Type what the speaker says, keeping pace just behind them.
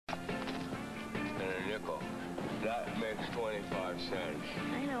makes 25 cents.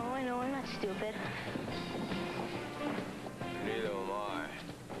 I know, I'm not stupid. Neither am I.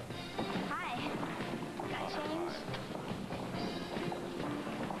 Hi. Got change?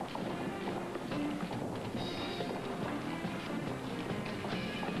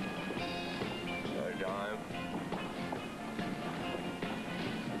 A dime.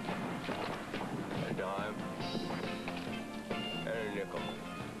 A dime. And a nickel.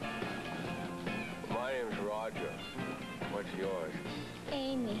 My name's Roger. What's yours?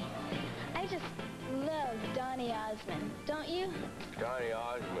 Amy. I just love Donny Osmond, don't you? Donny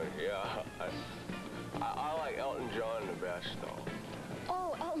Osmond, yeah. I like Elton John the best, though.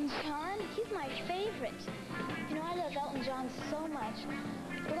 Oh, Elton John? He's my favorite. You know, I love Elton John so much.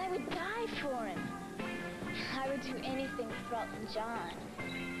 Well, I would die for him. I would do anything for Elton John.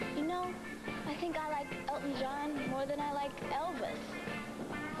 You know, I think I like Elton John more than I like Elvis.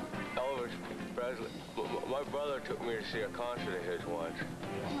 Elvis Presley. My brother took me to see a concert of his once.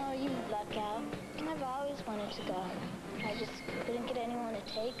 Oh, you luck out. I've always wanted to go. I just couldn't get anyone to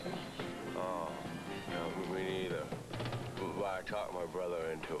take me. Oh, no, me neither. But I talked my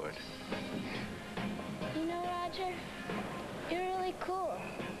brother into it. You know, Roger, you're really cool.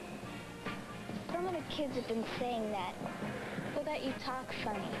 Some of the kids have been saying that. Well, that you talk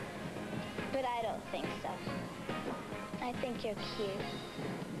funny. But I don't think so. I think you're cute.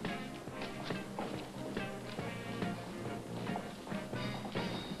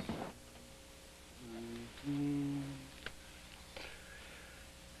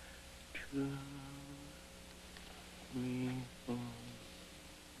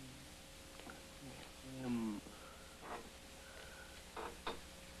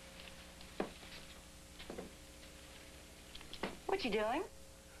 What you doing?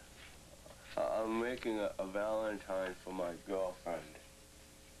 I'm making a Valentine for my girlfriend.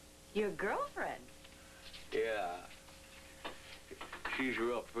 Your girlfriend? Yeah. She's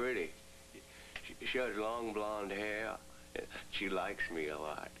real pretty. She has long blonde hair. She likes me a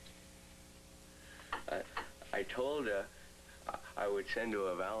lot. I told her I would send her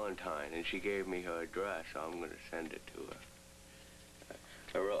a Valentine, and she gave me her address, so I'm going to send it to her.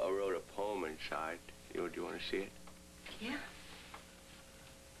 I wrote a poem inside. Do you want to see it? Yeah.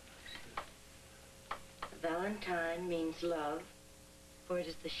 Valentine means love, for it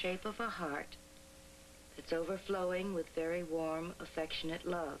is the shape of a heart that's overflowing with very warm, affectionate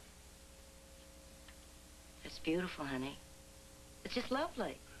love. It's beautiful, honey. It's just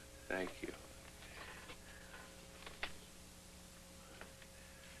lovely. Thank you.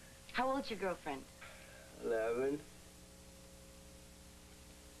 How old's your girlfriend? 11.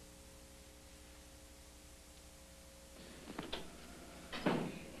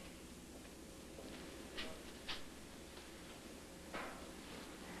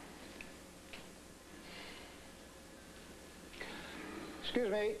 Excuse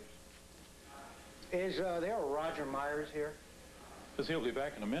me. Is there a Roger Myers here? Because he'll be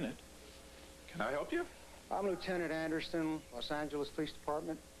back in a minute. Can I help you? I'm Lieutenant Anderson, Los Angeles Police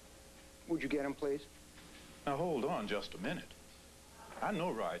Department. Would you get him, please? Now, hold on just a minute. I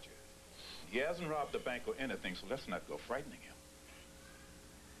know Roger. He hasn't robbed the bank or anything, so let's not go frightening him.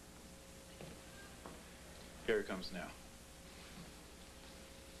 Here he comes now.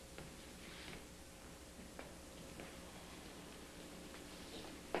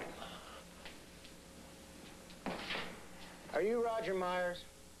 Are you Roger Myers?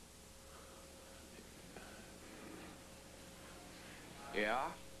 Yeah?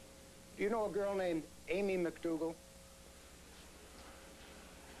 Do you know a girl named Amy McDougal?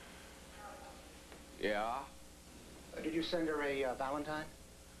 Yeah? Did you send her a Valentine?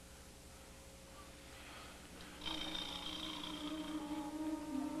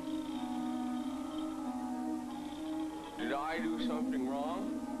 Did I do something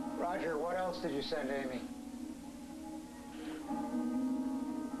wrong? Roger, what else did you send Amy?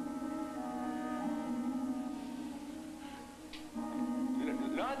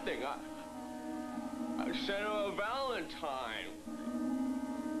 Nothing. I sent her a Valentine.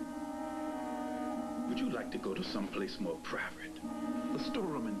 Would you like to go to someplace more private? The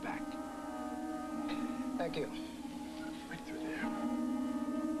storeroom and back. Thank you. Right through there.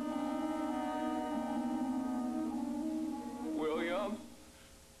 William?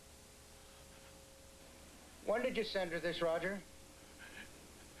 When did you send her this, Roger?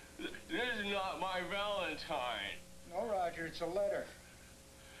 This is not my Valentine. No, Roger, it's a letter.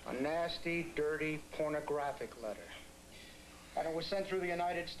 A nasty, dirty, pornographic letter. And it was sent through the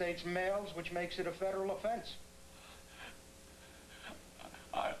United States mails, which makes it a federal offense.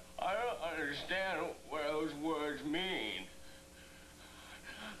 I don't understand what those words mean.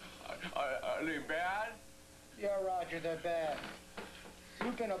 Are they bad? Yeah, Roger, they're bad.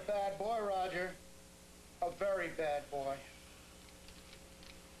 You've been a bad boy, Roger. A very bad boy.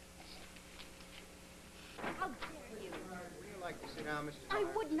 How dare you? Would you like to sit down, Mrs. I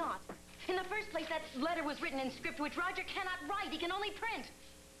Myers? would not. In the first place, that letter was written in script, which Roger cannot write. He can only print.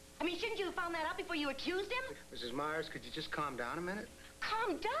 I mean, shouldn't you have found that out before you accused him? Mrs. Myers, could you just calm down a minute?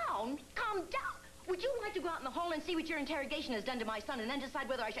 Calm down? Calm down? Would you like to go out in the hall and see what your interrogation has done to my son and then decide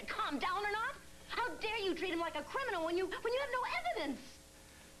whether I should calm down or not? How dare you treat him like a criminal when you have no evidence?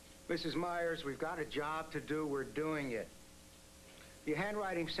 Mrs. Myers, we've got a job to do. We're doing it. The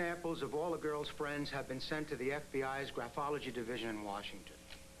handwriting samples of all the girl's friends have been sent to the FBI's graphology division in Washington.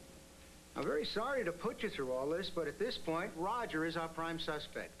 I'm very sorry to put you through all this, but at this point, Roger is our prime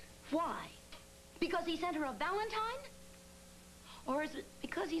suspect. Why? Because he sent her a Valentine? Or is it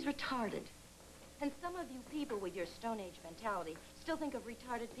because he's retarded? And some of you people with your Stone Age mentality still think of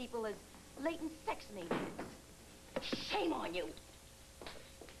retarded people as latent sex maniacs. Shame on you!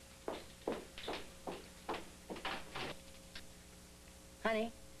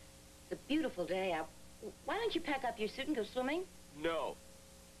 Honey, it's a beautiful day out. Why don't you pack up your suit and go swimming? No.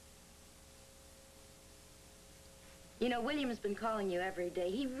 You know, William's been calling you every day.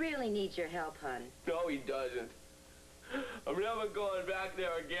 He really needs your help, hon. No, he doesn't. I'm never going back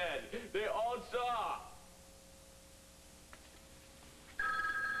there again. They all saw.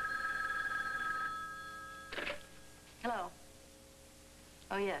 Hello.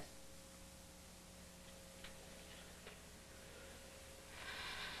 Oh, yes.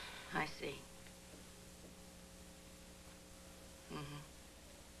 I see. Oh,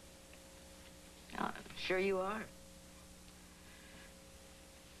 I'm sure you are.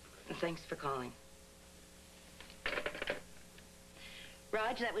 And thanks for calling.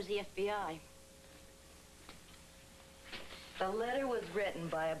 Raj, that was the FBI. The letter was written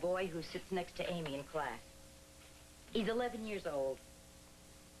by a boy who sits next to Amy in class. He's 11 years old.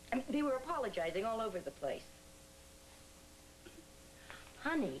 I mean, they were apologizing all over the place.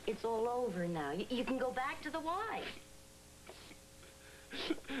 Honey, it's all over now. You can go back to the Y.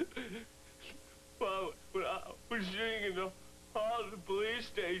 Well, when I was sitting in the hall of the police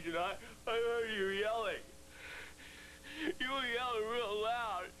station, I heard you yelling. You were yelling real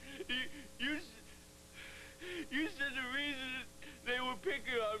loud. You said the reason they were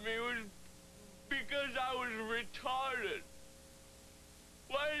picking on me was because I was retarded.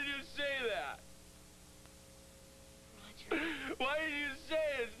 Why did you say that? Roger. Why did you say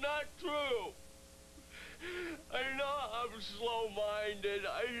it's not true? I know I'm slow-minded,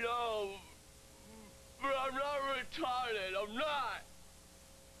 I know, but I'm not retarded, I'm not.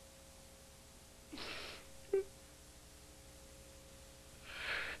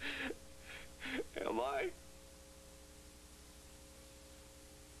 Am I?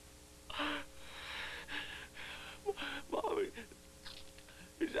 Mommy,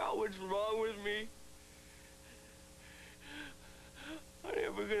 is that what's wrong with me? I'm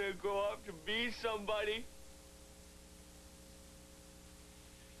never gonna grow up to be somebody.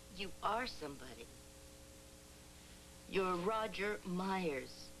 You are somebody. You're Roger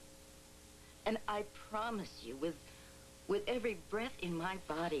Myers. And I promise you, with every breath in my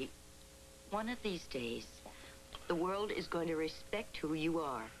body, one of these days, the world is going to respect who you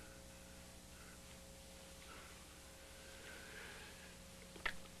are.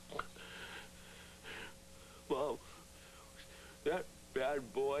 Mom, that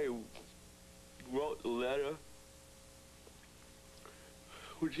bad boy who wrote the letter,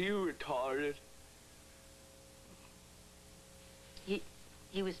 was he retarded?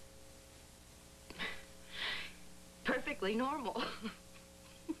 He was perfectly normal.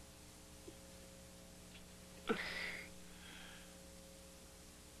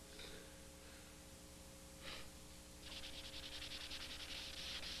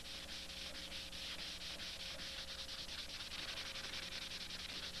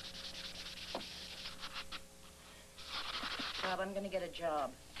 Bob, I'm gonna get a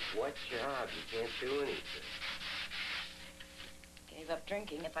job. What job? You can't do anything. Gave up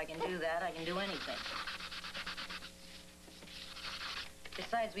drinking. If I can do that, I can do anything.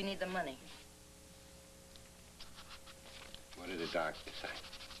 Besides, we need the money. What did the doctor say?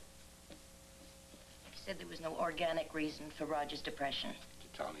 He said there was no organic reason for Roger's depression. You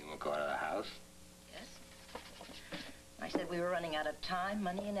told me he won't go out of the house? Yes? I said we were running out of time,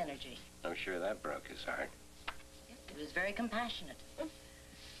 money, and energy. I'm sure that broke his heart. Yes, he was very compassionate. He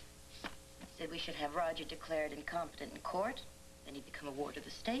said we should have Roger declared incompetent in court, then he'd become a ward of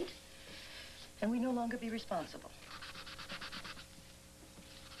the state, and we'd no longer be responsible.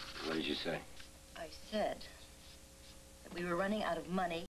 What did you say? I said that we were running out of money,